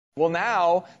Well,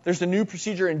 now there's a new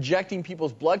procedure injecting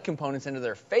people's blood components into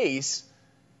their face.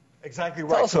 Exactly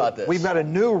right. Tell us about this. We've got a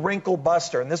new wrinkle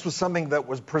buster, and this was something that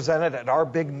was presented at our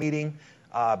big meeting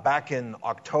back in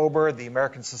October, the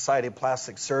American Society of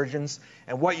Plastic Surgeons.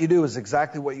 And what you do is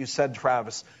exactly what you said,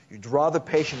 Travis. You draw the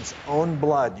patient's own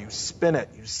blood, you spin it,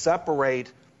 you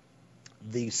separate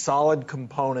the solid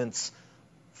components,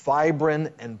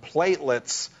 fibrin and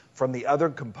platelets, from the other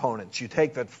components. You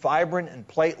take that fibrin and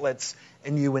platelets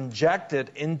and you inject it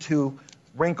into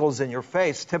wrinkles in your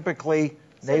face, typically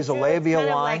nasolabial kind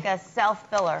line. of like a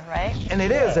self-filler, right? And it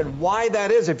is, and why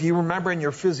that is, if you remember in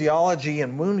your physiology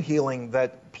and wound healing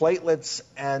that platelets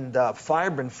and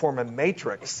fibrin form a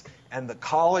matrix, and the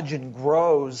collagen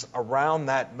grows around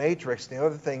that matrix. The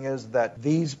other thing is that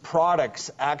these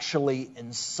products actually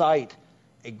incite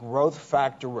a growth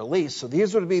factor release. So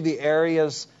these would be the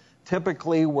areas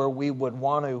typically where we would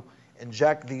want to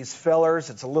inject these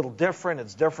fillers. It's a little different.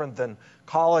 It's different than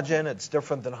collagen. It's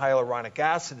different than hyaluronic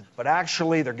acid. But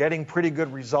actually, they're getting pretty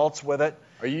good results with it.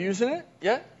 Are you using it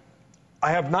yet?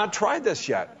 I have not tried this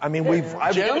yet. I mean,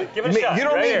 Jim? Give it a shot. You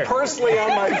don't Right mean here. personally on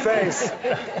my face.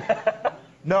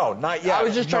 No, not yet. I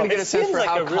was just trying to get a sense for seems like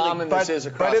how a really- common this is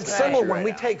across But it's the similar. country When right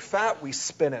we now. take fat, we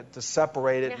spin it to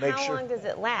separate it, Now, make how sure. long does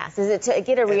it last? Is it to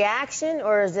get a reaction,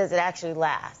 or does it actually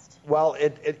last? Well,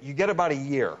 you get about a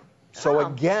year. So Oh.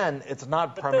 again, it's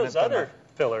not But permanent. those other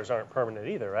fillers aren't permanent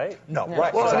either, right? No,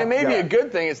 right. Well, and it may be yeah. a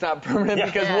good thing it's not permanent Yeah.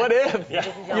 because Yeah. what if Yeah.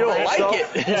 you don't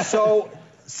like it? So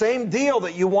same deal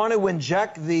that you want to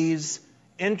inject these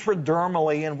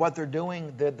intradermally, and what they're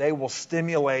doing, that they will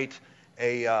stimulate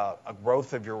a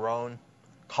growth of your own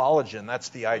collagen. That's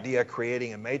the idea,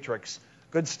 creating a matrix.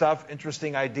 Good stuff.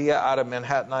 Interesting idea out of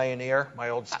Manhattan Ioneer, my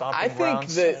old stomping I think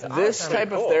grounds. that this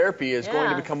type of therapy is going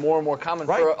to become more and more common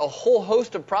Right. for a whole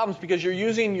host of problems because you're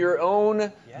using your own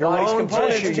Your body's own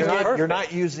components tissue. to get You're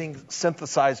not using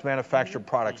synthesized manufactured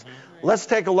products. Let's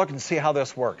take a look and see how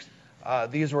this works.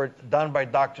 These were done by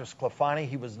Dr. Sclafani.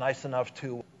 He was nice enough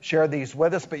to share these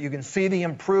with us, but you can see the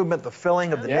improvement, the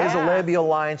filling of the Yeah. nasolabial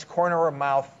lines, corner of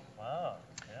mouth. Wow.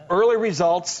 Yeah. Early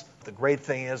results. The great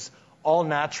thing is, all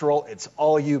natural. It's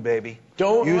all you, baby.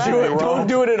 Don't Use it do on it. your Don't own.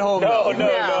 do it at home. No, though. no,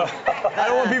 no. I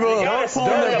don't want people pulling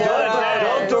their blood out.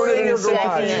 Don't do it in your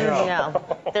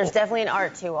garage. There's definitely an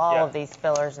art to all of these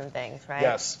fillers and things, right?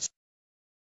 Yes.